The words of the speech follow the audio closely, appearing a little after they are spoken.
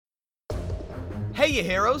Hey you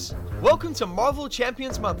heroes! Welcome to Marvel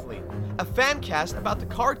Champions Monthly, a fan cast about the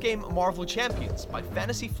card game Marvel Champions by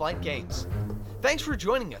Fantasy Flight Games. Thanks for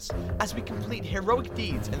joining us as we complete heroic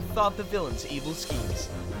deeds and thwart the villains' evil schemes.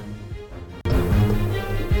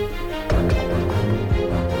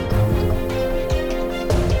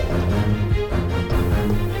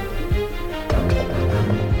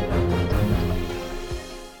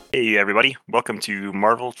 Hey everybody, welcome to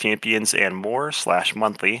Marvel Champions and More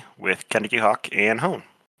 /Monthly with Kennedy Hawk and Hone.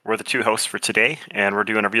 We're the two hosts for today, and we're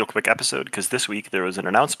doing a real quick episode because this week there was an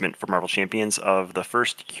announcement for Marvel Champions of the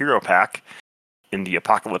first hero pack in the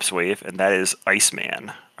Apocalypse Wave, and that is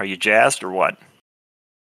Iceman. Are you jazzed or what?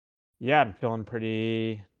 Yeah, I'm feeling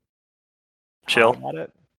pretty Chill? hot about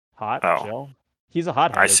it. Hot, Oh, chill. He's a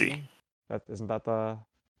hothead, I isn't see. he?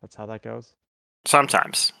 That's how that goes?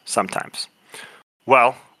 Sometimes.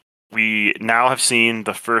 Well, we now have seen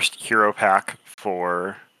the first hero pack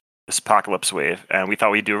for this Apocalypse Wave, and we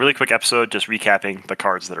thought we'd do a really quick episode just recapping the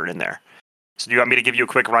cards that are in there. So do you want me to give you a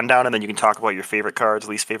quick rundown and then you can talk about your favorite cards,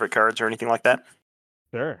 least favorite cards, or anything like that?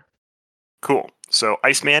 Sure. Cool. So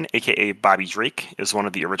Iceman, aka Bobby Drake, is one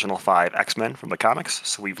of the original 5 X-Men from the comics.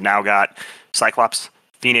 So we've now got Cyclops,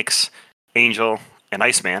 Phoenix, Angel, and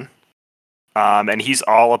Iceman. And he's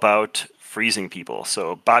all about freezing people.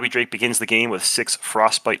 So Bobby Drake begins the game with 6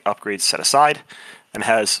 Frostbite upgrades set aside and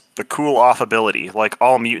has the Cool Off ability. Like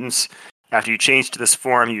all mutants, after you change to this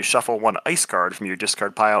form, you shuffle 1 ice card from your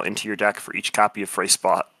discard pile into your deck for each copy of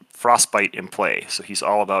Frostbite in play. So he's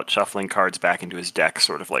all about shuffling cards back into his deck,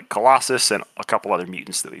 sort of like Colossus and a couple other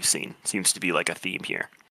mutants that we've seen. Seems to be like a theme here.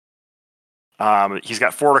 He's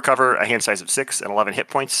got 4 recover, a hand size of 6, and 11 hit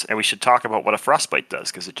points. And we should talk about what a Frostbite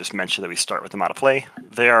does, because it just mentioned that we start with them out of play.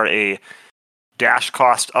 They are a dash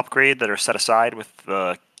cost upgrade that are set aside with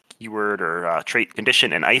the keyword or trait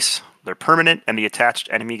condition and ice. They're permanent, and the attached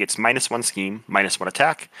enemy gets -1 scheme, -1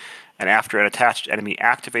 attack. And after an attached enemy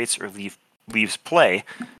activates or leaves play,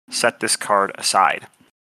 set this card aside.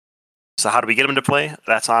 So how do we get him to play?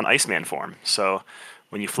 That's on Iceman form. So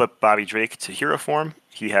when you flip Bobby Drake to hero form,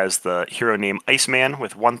 he has the hero name Iceman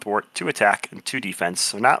with 1 thwart, 2 attack, and 2 defense.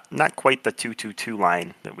 So not quite the 2/2/2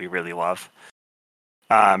 line that we really love.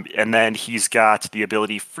 And then he's got the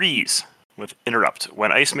ability Freeze with Interrupt.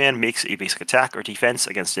 When Iceman makes a basic attack or defense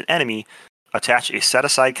against an enemy, attach a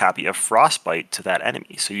set-aside copy of Frostbite to that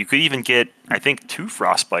enemy. So you could even get, I think, 2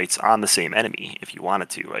 Frostbites on the same enemy if you wanted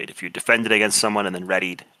to, right? If you defended against someone and then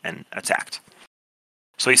readied and attacked.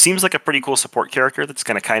 So he seems like a pretty cool support character that's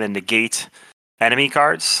going to kind of negate enemy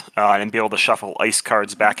cards and be able to shuffle ice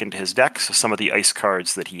cards back into his deck. So some of the ice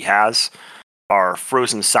cards that he has are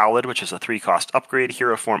Frozen Solid, which is a 3-cost upgrade,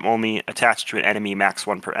 hero form only, attached to an enemy, max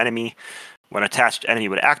 1 per enemy. When attached enemy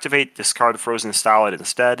would activate, discard Frozen Solid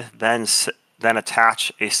instead, then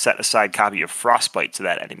attach a set-aside copy of Frostbite to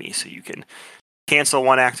that enemy. So you can cancel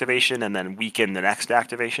 1 activation and then weaken the next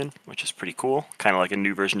activation, which is pretty cool. Kind of like a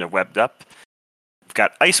new version of Webbed Up. We've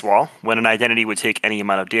got Ice Wall. When an identity would take any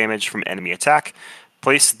amount of damage from enemy attack,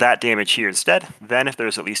 place that damage here instead. Then, if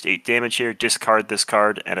there's at least 8 damage here, discard this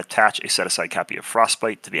card and attach a set-aside copy of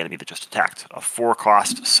Frostbite to the enemy that just attacked. A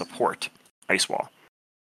 4-cost support Ice Wall.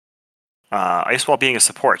 Ice Wall being a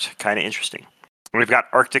support, kind of interesting. We've got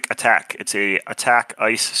Arctic Attack. It's a attack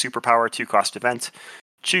ice superpower 2-cost event.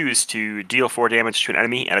 Choose to deal 4 damage to an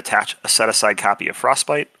enemy and attach a set-aside copy of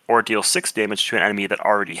Frostbite, or deal 6 damage to an enemy that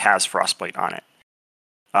already has Frostbite on it.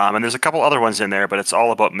 And there's a couple other ones in there, but it's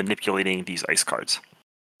all about manipulating these ice cards.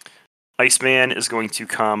 Iceman is going to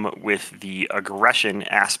come with the aggression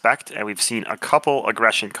aspect, and we've seen a couple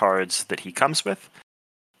aggression cards that he comes with.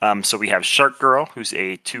 So we have Shark Girl, who's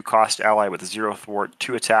a 2-cost ally with 0 thwart,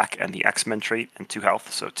 2 attack, and the X-Men trait, and 2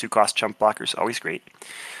 health. So 2-cost chump blocker is always great.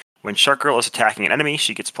 When Shark Girl is attacking an enemy,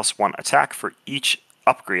 she gets +1 attack for each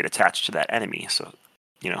upgrade attached to that enemy. So,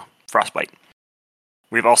 Frostbite.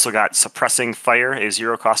 We've also got Suppressing Fire, a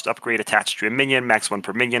 0-cost upgrade attached to a minion, max 1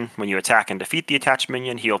 per minion. When you attack and defeat the attached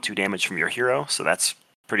minion, heal 2 damage from your hero, so that's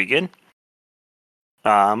pretty good.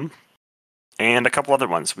 And a couple other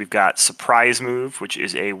ones. We've got Surprise Move, which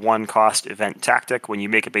is a 1-cost event tactic. When you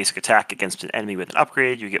make a basic attack against an enemy with an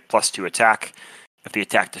upgrade, you get +2 attack. If the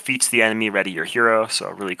attack defeats the enemy, ready your hero, so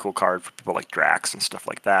a really cool card for people like Drax and stuff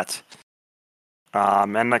like that.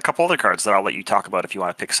 And a couple other cards that I'll let you talk about if you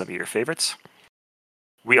want to pick some of your favorites.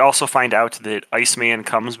 We also find out that Iceman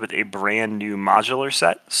comes with a brand new modular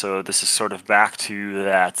set. So this is sort of back to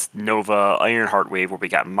that Nova Ironheart wave where we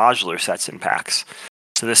got modular sets in packs.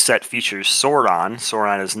 So this set features Sauron.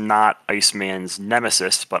 Sauron is not Iceman's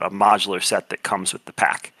nemesis, but a modular set that comes with the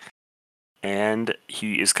pack. And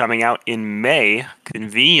he is coming out in May,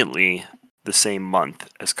 conveniently the same month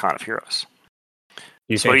as Con of Heroes.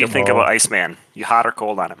 You So what do think you it think will? about Iceman? You hot or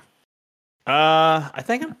cold on him? I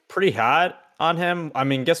think I'm pretty hot on him. I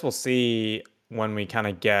mean, guess we'll see when we kind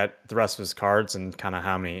of get the rest of his cards and kind of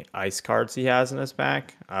how many ice cards he has in his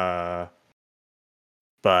pack. But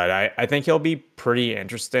I think he'll be pretty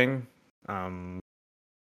interesting. Um,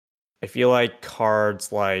 I feel like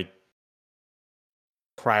cards like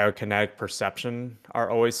cryokinetic perception are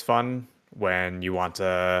always fun when you want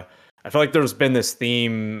to. I feel like there's been this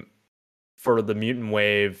theme for the mutant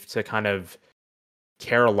wave to kind of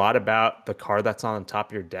care a lot about the card that's on the top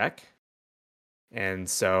of your deck. And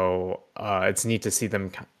so it's neat to see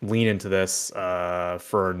them lean into this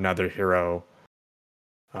for another hero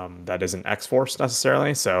that isn't X Force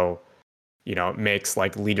necessarily. So, it makes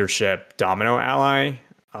like leadership domino ally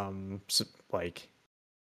like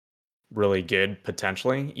really good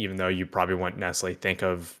potentially, even though you probably wouldn't necessarily think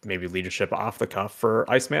of maybe leadership off the cuff for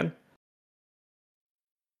Iceman.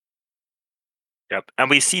 Yep. And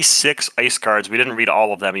we see 6 ice cards. We didn't read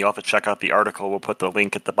all of them. You'll have to check out the article. We'll put the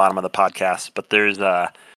link at the bottom of the podcast. But there's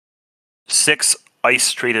 6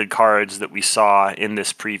 ice traded cards that we saw in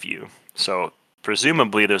this preview. So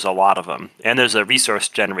presumably there's a lot of them. And there's a resource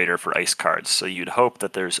generator for ice cards. So you'd hope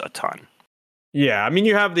that there's a ton. Yeah, I mean,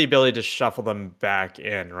 you have the ability to shuffle them back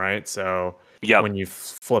in, right? So Yep. when you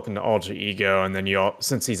flip into Ultra Ego, and then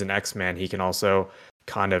since he's an X-Man, he can also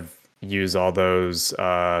kind of use all those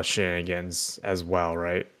shenanigans as well,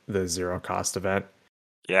 right? The zero cost event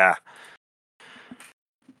Yeah.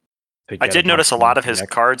 to I get a did bunch notice a of them lot of into the his deck.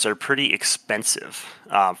 cards are pretty expensive.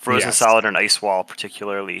 Frozen Yes. Solid and Ice Wall,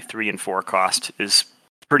 particularly 3 and 4 cost, is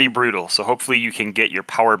pretty brutal. So hopefully you can get your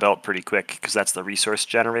power belt pretty quick because that's the resource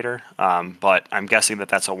generator. But I'm guessing that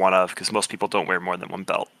that's a one of because most people don't wear more than one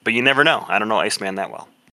belt. But you never know. I don't know Iceman that well.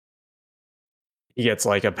 He gets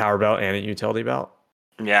like a power belt and a utility belt.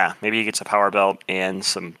 Yeah, maybe he gets a power belt and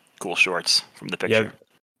some cool shorts from the Yeah, picture.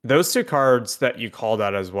 those two cards that you called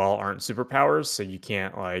out as well aren't superpowers, so you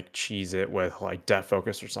can't like cheese it with like Death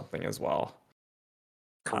Focus or something as well.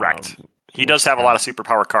 Correct. He Which does is have a kind lot of of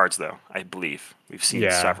superpower cards, though, I believe. We've seen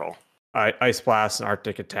yeah. several. Ice Blast and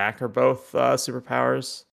Arctic Attack are both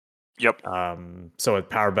superpowers. Yep. So with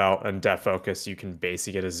Power Belt and Death Focus, you can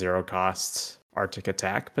basically get a zero cost Arctic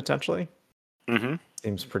Attack potentially. Mm-hmm.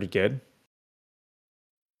 Seems pretty good.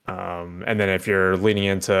 And then if you're leaning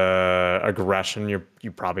into aggression,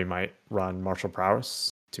 you probably might run Martial Prowess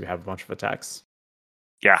to have a bunch of attacks.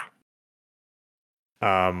 Yeah.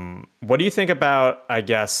 What do you think about, I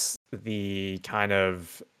guess, the kind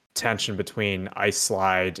of tension between Ice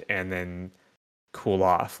Slide and then Cool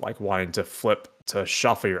Off, like wanting to flip to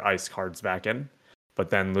shuffle your ice cards back in, but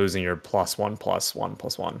then losing your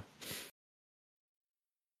 +1/+1/+1?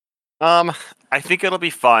 I think it'll be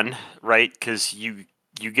fun, right? Because you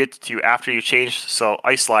get to after you change. So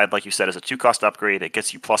Ice Slide, like you said, is a 2 cost upgrade. It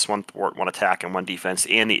gets you +1 thwart, 1 attack, and 1 defense,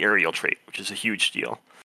 and the aerial trait, which is a huge deal.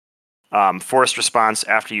 Forced response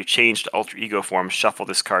after you change to Ultra Ego form, shuffle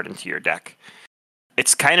this card into your deck.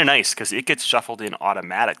 It's kind of nice because it gets shuffled in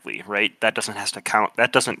automatically, right? That doesn't have to count.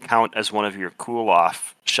 That doesn't count as one of your cool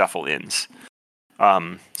off shuffle ins.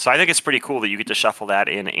 So I think it's pretty cool that you get to shuffle that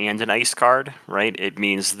in and an ice card, right? It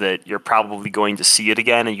means that you're probably going to see it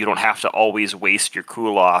again, and you don't have to always waste your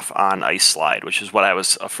cool off on Ice Slide, which is what I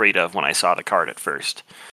was afraid of when I saw the card at first.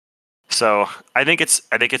 So I think it's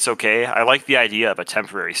okay. I like the idea of a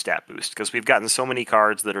temporary stat boost because we've gotten so many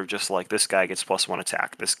cards that are just like this guy gets +1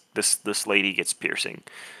 attack, this lady gets piercing.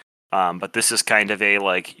 But this is kind of a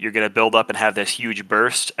like you're gonna build up and have this huge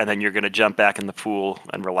burst, and then you're gonna jump back in the pool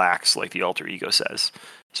and relax, like the alter ego says.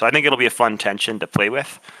 So I think it'll be a fun tension to play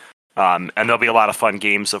with, and there'll be a lot of fun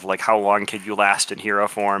games of like how long can you last in hero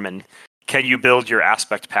form, and can you build your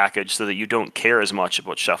aspect package so that you don't care as much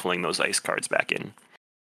about shuffling those ice cards back in.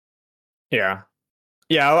 Yeah,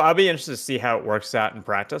 yeah. I'll be interested to see how it works out in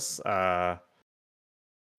practice. But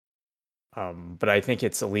I think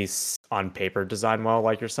it's at least on paper designed well,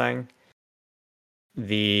 like you're saying.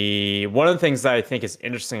 The one of the things that I think is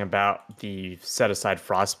interesting about the set aside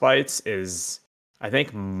frostbites is I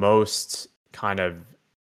think most kind of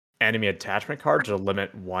enemy attachment cards are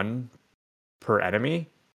limit 1 per enemy,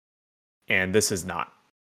 and this is not,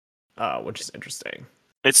 which is interesting.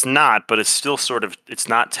 It's not, but it's still sort of it's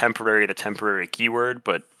not temporary to temporary keyword,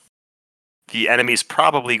 but the enemy's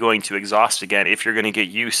probably going to exhaust again if you're going to get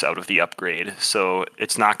use out of the upgrade. So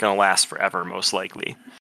it's not going to last forever, most likely.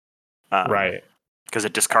 Right. Because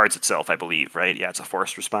it discards itself, I believe, right? Yeah, it's a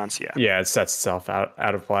forced response. Yeah. Yeah, it sets itself out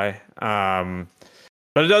of play. But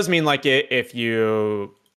it does mean like if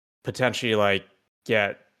you potentially like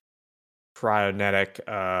get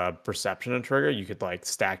cryonetic perception and trigger, you could like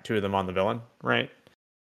stack 2 of them on the villain, right?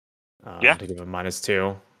 Yeah. to give him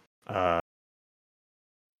 -2.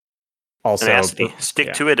 Tenacity. Stick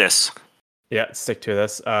yeah, to it is. yeah, stick to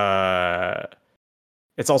this.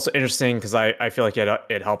 It's also interesting because I feel like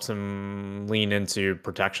it helps him lean into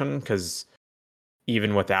protection because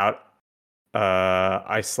even without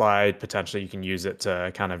Ice Slide, potentially you can use it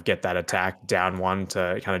to kind of get that attack down one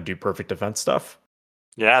to kind of do perfect defense stuff.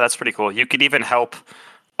 Yeah, that's pretty cool. You could even help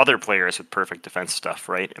other players with perfect defense stuff,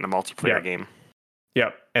 right? In a multiplayer Yep. game.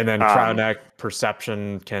 Yep. And then Crown Um, Neck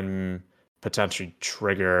Perception can potentially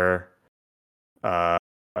trigger to,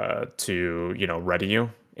 ready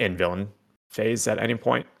you in villain phase at any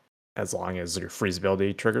point, as long as your freeze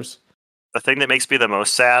ability triggers. the thing that makes me the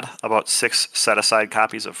most sad about 6 set aside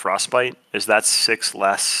copies of Frostbite is that's 6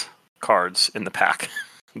 less cards in the pack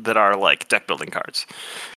that are like deck building cards,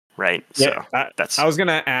 right? Yeah, So I that's was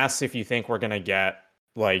gonna ask if you think we're gonna get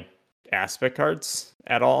like aspect cards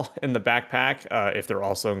at all in the backpack, if they're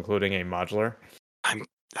also including a modular.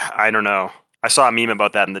 I don't know. I saw a meme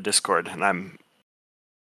about that in the Discord, and I'm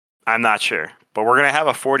not sure. But we're gonna have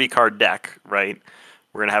a 40 card deck, right?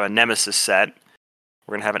 We're gonna have a Nemesis set.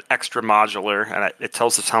 We're gonna have an extra modular, and it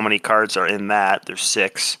tells us how many cards are in that. There's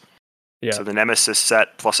 6. Yeah, So the Nemesis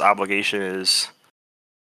set plus obligation is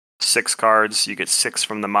 6 cards. You get 6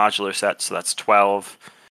 from the modular set, so that's 12.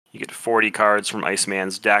 You get 40 cards from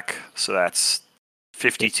Iceman's deck, so that's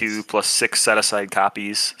 52 plus 6 set aside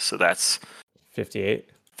copies, so that's 58.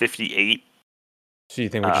 58. So you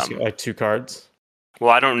think we just get like 2 cards? Well,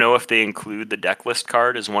 I don't know if they include the deck list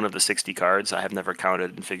card as one of the 60 cards. I have never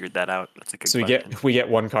counted and figured that out. That's a good So question. we get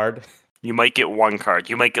 1 card. You might get 1 card.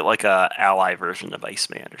 You might get like a ally version of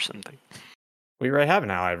Iceman or something. We already have an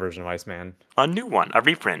ally version of Iceman. A new one, a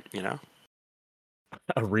reprint,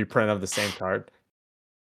 A reprint of the same card.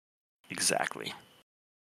 Exactly.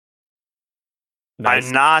 Nice.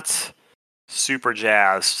 I'm not super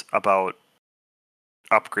jazzed about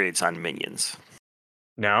upgrades on minions.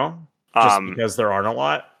 No? Just because there aren't a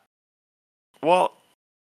lot? Well,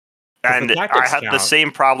 'Cause the and I tactics had the count.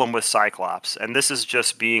 same problem with Cyclops, and this is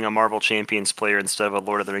just being a Marvel Champions player instead of a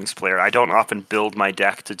Lord of the Rings player. I don't often build my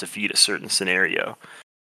deck to defeat a certain scenario.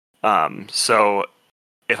 So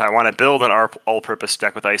if I want to build an all-purpose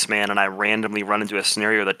deck with Iceman and I randomly run into a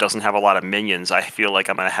scenario that doesn't have a lot of minions, I feel like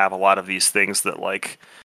I'm going to have a lot of these things that, like,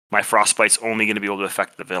 my Frostbite's only going to be able to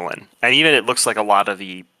affect the villain. And even it looks like a lot of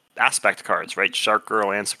the aspect cards, right? Shark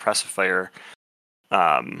Girl and Suppressifier.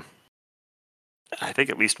 I think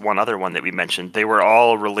at least one other one that we mentioned. They were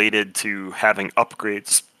all related to having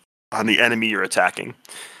upgrades on the enemy you're attacking.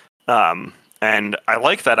 And I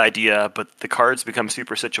like that idea, but the cards become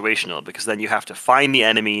super situational because then you have to find the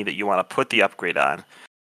enemy that you want to put the upgrade on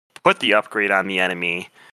the enemy,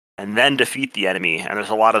 and then defeat the enemy. And there's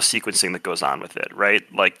a lot of sequencing that goes on with it, right?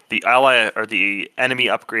 Like the ally or the enemy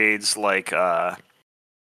upgrades, like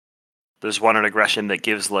there's one in aggression that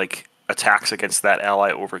gives like attacks against that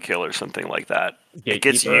ally overkill or something like that. Gatekeeper? It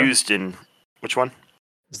gets used in which one?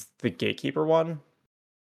 Is the Gatekeeper one?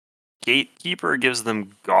 Gatekeeper gives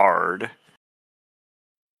them guard.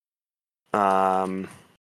 Hold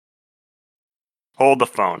the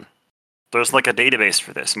phone. There's like a database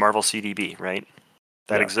for this, Marvel CDB, right?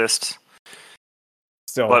 That exists.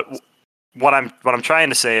 Still, But what I'm trying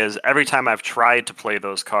to say is every time I've tried to play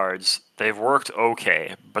those cards, they've worked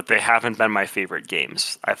okay, but they haven't been my favorite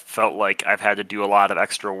games. I felt like I've had to do a lot of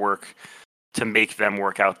extra work to make them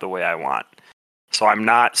work out the way I want. So I'm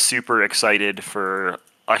not super excited for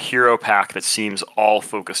a hero pack that seems all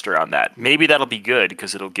focused around that. Maybe that'll be good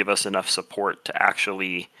because it'll give us enough support to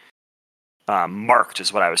actually marked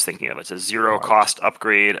is what I was thinking of. It's a 0 cost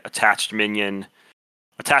upgrade, attached to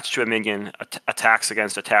a minion, attacks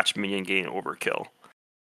against attached minion gain overkill.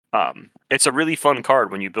 It's a really fun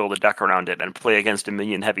card when you build a deck around it and play against a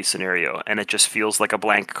minion heavy scenario, and it just feels like a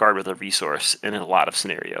blank card with a resource in a lot of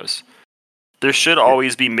scenarios. There should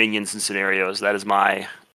always be minions in scenarios. That is my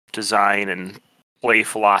design and play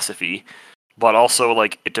philosophy. But also,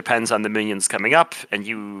 like, it depends on the minions coming up, and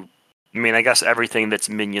I guess everything that's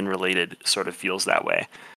minion related sort of feels that way.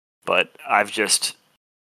 But I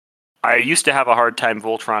used to have a hard time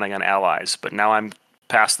Voltroning on allies, but now I'm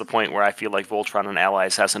past the point where I feel like Voltron on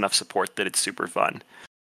allies has enough support that it's super fun.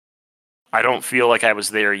 I don't feel like I was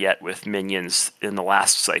there yet with minions in the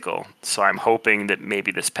last cycle, so I'm hoping that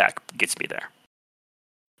maybe this pack gets me there.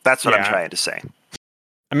 That's what I'm trying to say.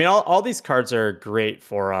 I mean, all these cards are great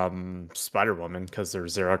for Spider-Woman because they're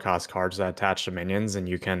 0 cost cards that attach to minions, and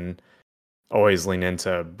you can always lean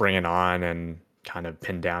into bring it on and kind of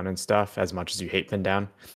pin down and stuff as much as you hate pin down.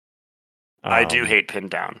 I do hate pin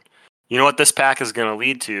down. You know what this pack is going to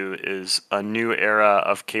lead to is a new era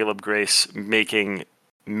of Caleb Grace making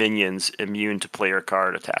minions immune to player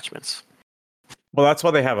card attachments. Well, that's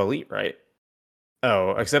why they have elite, right?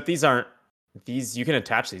 Oh, except these aren't these. You can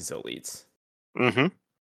attach these to elites. Mm-hmm.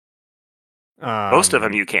 Most of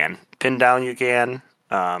them you can. Pin down you can.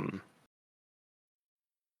 I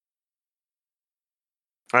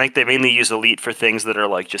think they mainly use elite for things that are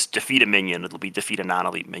like just defeat a minion. It'll be defeat a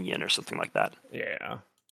non-elite minion or something like that. Yeah.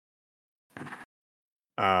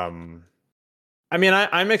 I mean,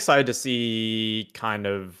 I'm excited to see kind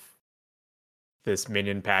of this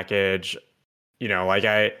minion package. You know, like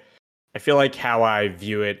I feel like how I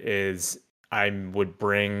view it is I would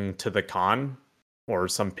bring to the con or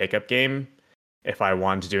some pickup game if I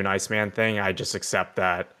wanted to do an Iceman thing. I just accept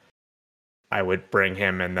that I would bring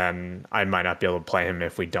him, and then I might not be able to play him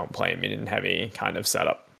if we don't play him in heavy kind of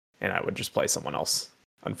setup, and I would just play someone else,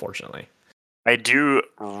 unfortunately. I do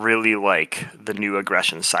really like the new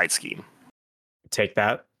aggression side scheme. Take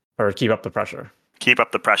that, or keep up the pressure. Keep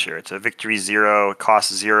up the pressure. It's a victory 0,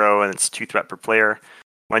 cost 0, and it's 2 threat per player.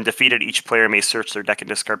 When defeated, each player may search their deck and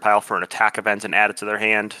discard pile for an attack event and add it to their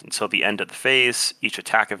hand until the end of the phase. Each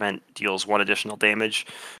attack event deals 1 additional damage.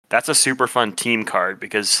 That's a super fun team card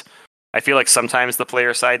because I feel like sometimes the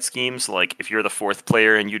player side schemes, like if you're the 4th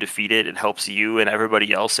player and you defeat it, it helps you and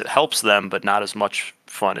everybody else. It helps them, but not as much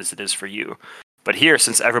fun as it is for you. But here,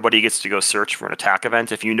 since everybody gets to go search for an attack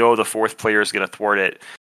event, if you know the 4th player is going to thwart it,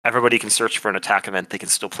 everybody can search for an attack event. They can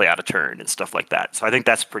still play out a turn and stuff like that. So I think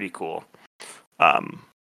that's pretty cool.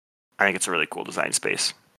 I think it's a really cool design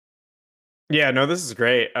space. Yeah, no, this is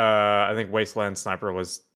great. I think Wasteland Sniper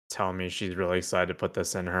was telling me she's really excited to put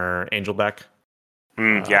this in her Angel deck.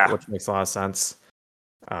 Yeah. Which makes a lot of sense.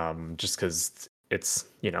 Just because it's,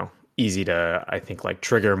 you know, easy to, I think, like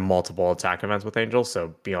trigger multiple attack events with Angel.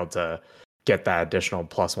 So being able to get that additional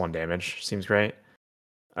 +1 damage seems great.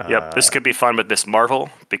 Yep, this could be fun with Miss Marvel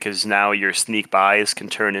because now your sneak buys can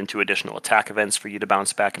turn into additional attack events for you to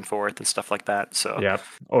bounce back and forth and stuff like that. So yep,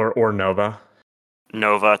 or Nova.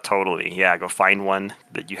 Nova, totally. Yeah, go find one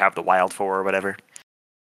that you have the wild for or whatever.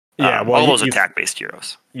 Yeah, well, all those attack-based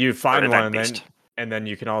heroes. You find one, and then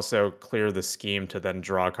you can also clear the scheme to then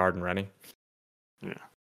draw a card and ready. Yeah.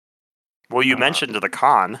 Well, you mentioned the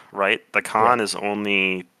con, right? The con is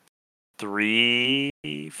only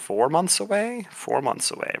 4 months away? 4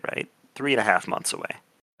 months away, right? 3.5 months away.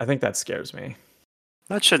 I think that scares me.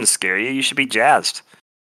 That shouldn't scare you. You should be jazzed.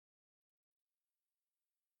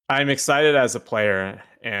 I'm excited as a player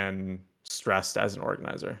and stressed as an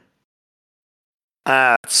organizer.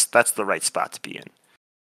 That's the right spot to be in.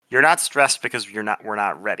 You're not stressed because we're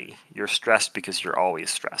not ready. You're stressed because you're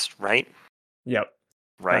always stressed, right? Yep.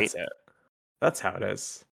 Right? That's it. That's how it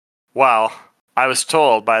is. Well, I was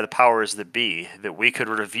told by the powers that be that we could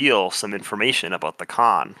reveal some information about the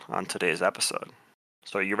con on today's episode.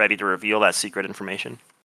 So are you ready to reveal that secret information?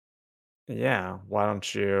 Yeah, why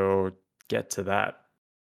don't you get to that?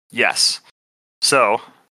 Yes. So,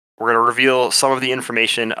 we're going to reveal some of the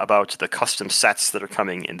information about the custom sets that are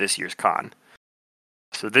coming in this year's con.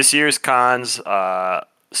 So this year's con's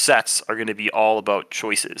sets are going to be all about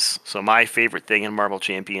choices. So my favorite thing in Marvel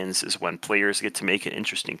Champions is when players get to make an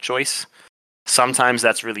interesting choice. Sometimes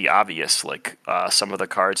that's really obvious, like some of the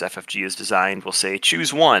cards FFG has designed will say,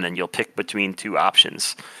 choose one, and you'll pick between 2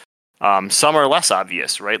 options. Some are less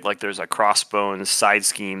obvious, right? Like there's a Crossbones side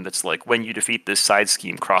scheme that's like, when you defeat this side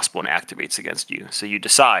scheme, Crossbone activates against you. So you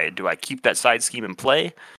decide, do I keep that side scheme in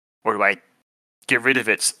play, or do I get rid of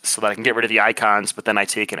it so that I can get rid of the icons, but then I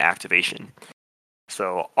take an activation?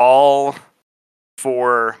 So all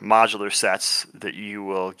 4 modular sets that you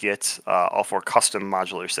will get, all 4 custom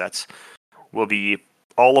modular sets, will be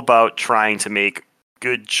all about trying to make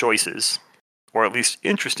good choices, or at least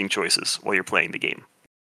interesting choices, while you're playing the game.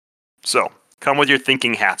 So, come with your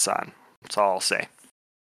thinking hats on. That's all I'll say.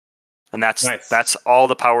 And that's all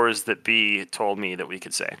the powers that be told me that we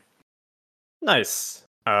could say. Nice.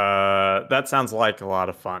 That sounds like a lot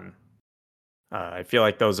of fun. I feel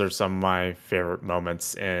like those are some of my favorite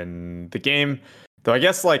moments in the game. Though I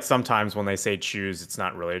guess like sometimes when they say choose, it's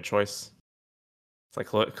not really a choice. It's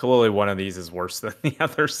like clearly one of these is worse than the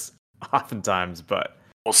others, oftentimes, but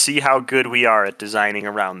we'll see how good we are at designing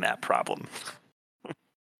around that problem.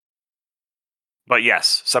 But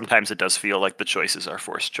yes, sometimes it does feel like the choices are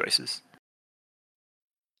forced choices.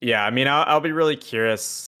 Yeah, I mean, I'll be really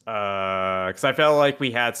curious because I felt like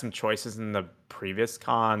we had some choices in the previous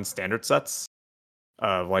con standard sets,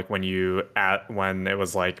 like when it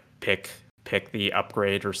was like pick the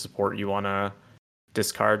upgrade or support you want to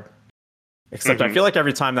discard. Except I feel like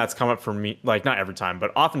every time that's come up for me, like not every time,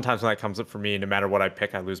 but oftentimes when that comes up for me, no matter what I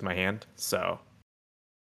pick, I lose my hand. So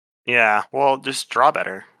yeah, well, just draw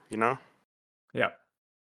better, you know? Yeah.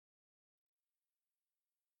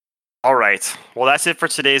 All right. Well, that's it for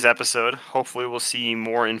today's episode. Hopefully, we'll see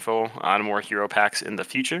more info on more hero packs in the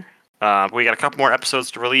future. We got a couple more episodes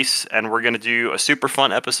to release, and we're going to do a super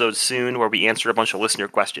fun episode soon where we answer a bunch of listener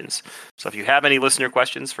questions. So if you have any listener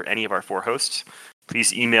questions for any of our 4 hosts,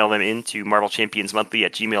 please email them in to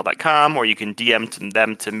marvelchampionsmonthly@gmail.com, or you can DM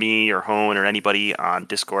them to me or Hone or anybody on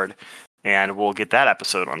Discord, and we'll get that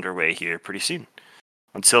episode underway here pretty soon.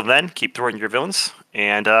 Until then, keep throwing your villains,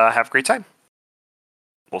 and have a great time.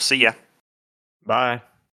 We'll see ya. Bye.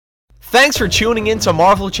 Thanks for tuning in to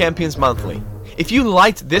Marvel Champions Monthly. If you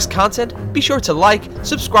liked this content, be sure to like,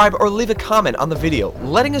 subscribe, or leave a comment on the video,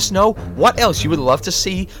 letting us know what else you would love to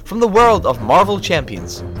see from the world of Marvel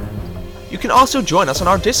Champions. You can also join us on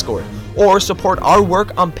our Discord, or support our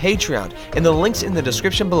work on Patreon in the links in the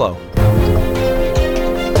description below.